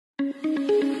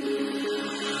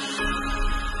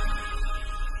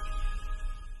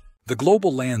The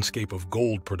global landscape of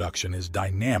gold production is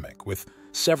dynamic, with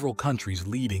several countries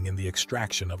leading in the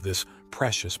extraction of this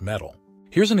precious metal.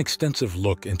 Here's an extensive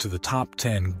look into the top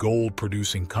 10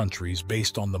 gold-producing countries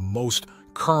based on the most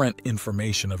current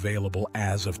information available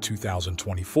as of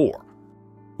 2024.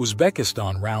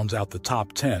 Uzbekistan rounds out the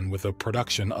top 10 with a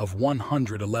production of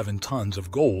 111 tons of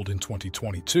gold in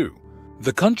 2022.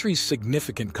 The country's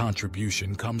significant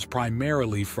contribution comes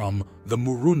primarily from the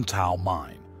Muruntau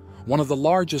mine, one of the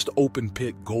largest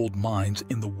open-pit gold mines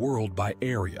in the world by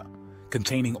area,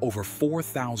 containing over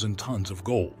 4,000 tons of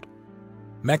gold.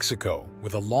 Mexico,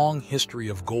 with a long history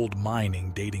of gold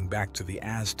mining dating back to the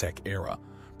Aztec era,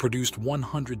 produced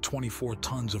 124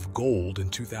 tons of gold in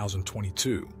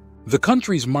 2022. The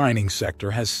country's mining sector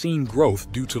has seen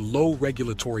growth due to low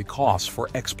regulatory costs for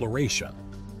exploration.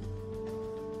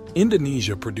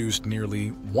 Indonesia produced nearly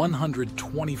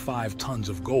 125 tons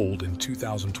of gold in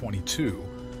 2022,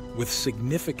 with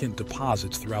significant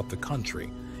deposits throughout the country,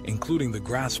 including the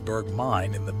Grasberg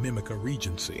mine in the Mimika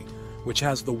Regency, which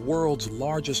has the world's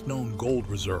largest known gold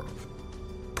reserve.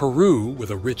 Peru,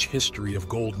 with a rich history of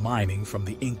gold mining from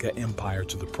the Inca Empire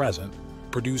to the present,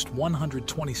 produced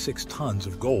 126 tons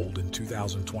of gold in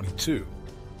 2022.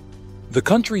 The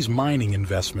country's mining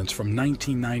investments from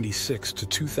 1996 to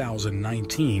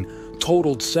 2019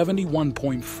 totaled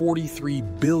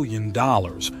 $71.43 billion,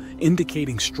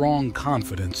 indicating strong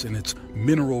confidence in its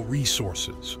mineral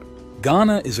resources.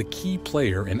 Ghana is a key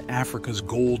player in Africa's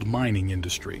gold mining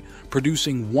industry,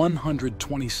 producing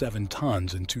 127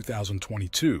 tons in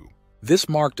 2022. This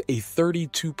marked a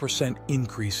 32%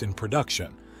 increase in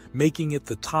production, making it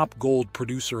the top gold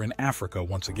producer in Africa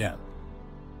once again.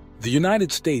 The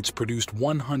United States produced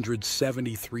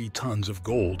 173 tons of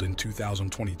gold in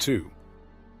 2022.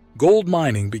 Gold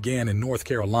mining began in North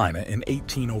Carolina in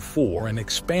 1804 and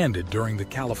expanded during the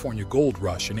California Gold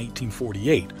Rush in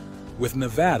 1848, with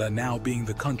Nevada now being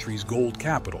the country's gold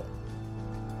capital.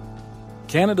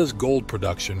 Canada's gold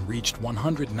production reached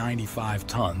 195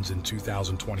 tons in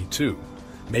 2022,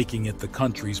 making it the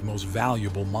country's most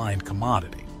valuable mined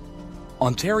commodity.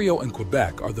 Ontario and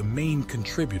Quebec are the main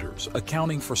contributors,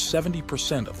 accounting for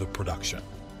 70% of the production.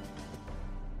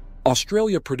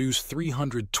 Australia produced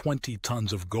 320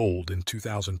 tons of gold in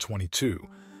 2022,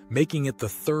 making it the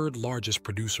third largest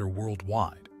producer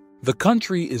worldwide. The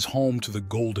country is home to the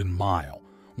Golden Mile,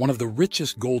 one of the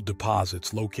richest gold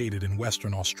deposits located in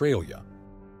Western Australia.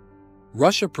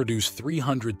 Russia produced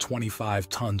 325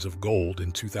 tons of gold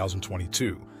in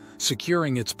 2022,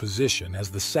 securing its position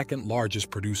as the second largest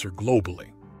producer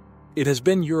globally. It has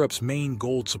been Europe's main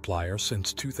gold supplier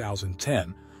since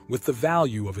 2010, with the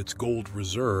value of its gold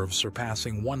reserves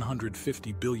surpassing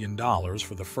 $150 billion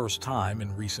for the first time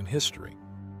in recent history.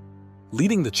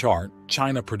 Leading the chart,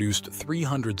 China produced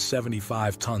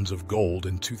 375 tons of gold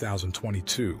in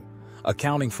 2022,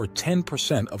 accounting for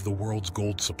 10% of the world's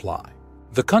gold supply.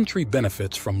 The country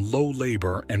benefits from low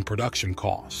labor and production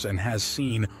costs and has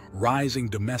seen rising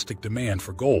domestic demand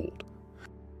for gold.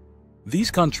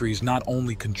 These countries not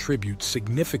only contribute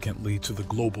significantly to the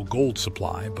global gold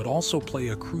supply, but also play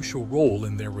a crucial role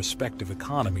in their respective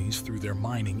economies through their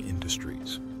mining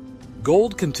industries.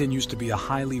 Gold continues to be a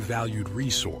highly valued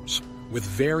resource, with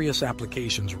various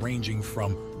applications ranging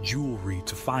from jewelry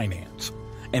to finance,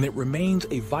 and it remains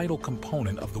a vital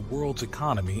component of the world's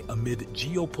economy amid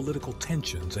geopolitical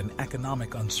tensions and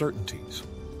economic uncertainties.